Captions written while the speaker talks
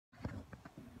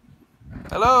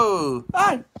Hello,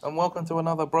 Hi, and welcome to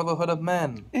another Brotherhood of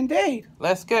Men. indeed.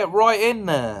 Let's get right in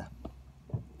there.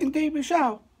 Indeed we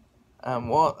shall. And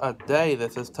what a day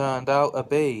this has turned out to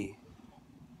be.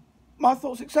 My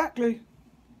thoughts exactly.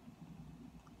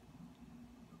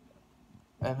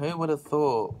 And who would have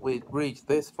thought we'd reach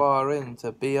this far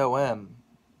into BOM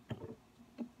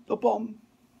The bomb.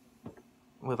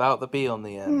 without the B on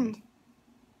the end?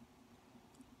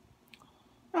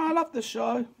 I love this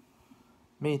show.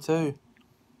 Me too.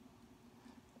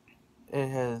 It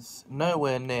has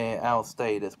nowhere near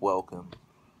outstayed its welcome.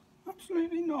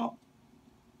 Absolutely not.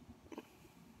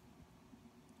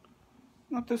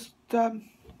 Not just having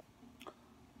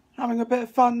a bit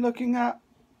of fun looking at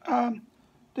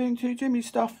doing Two Jimmy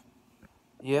stuff.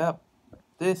 Yep,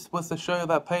 this was the show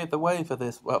that paved the way for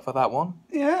that one.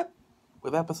 Yeah.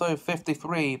 With episode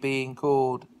 53 being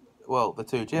called, well, The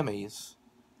Two Jimmies.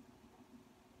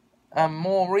 And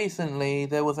more recently,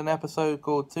 there was an episode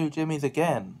called Two Jimmies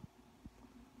Again.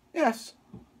 Yes.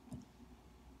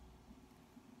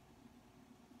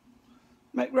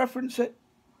 Make reference it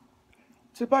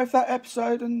to both that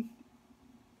episode and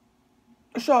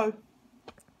a show.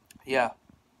 Yeah.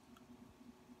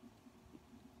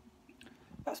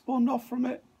 That spawned off from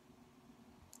it.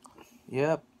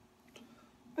 Yep.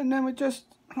 And then we just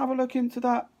have a look into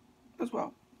that as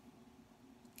well.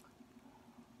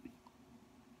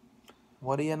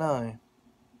 What do you know?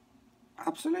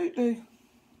 Absolutely.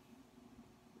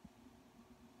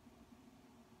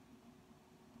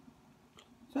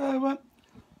 So,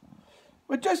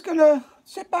 we're just going to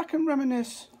sit back and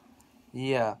reminisce.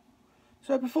 Yeah.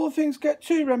 So before things get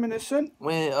too reminiscent...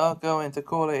 We are going to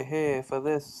call it here for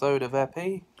this episode of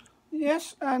Epi.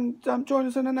 Yes, and join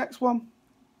us in the next one.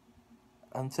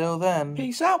 Until then...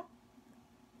 Peace out.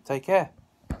 Take care.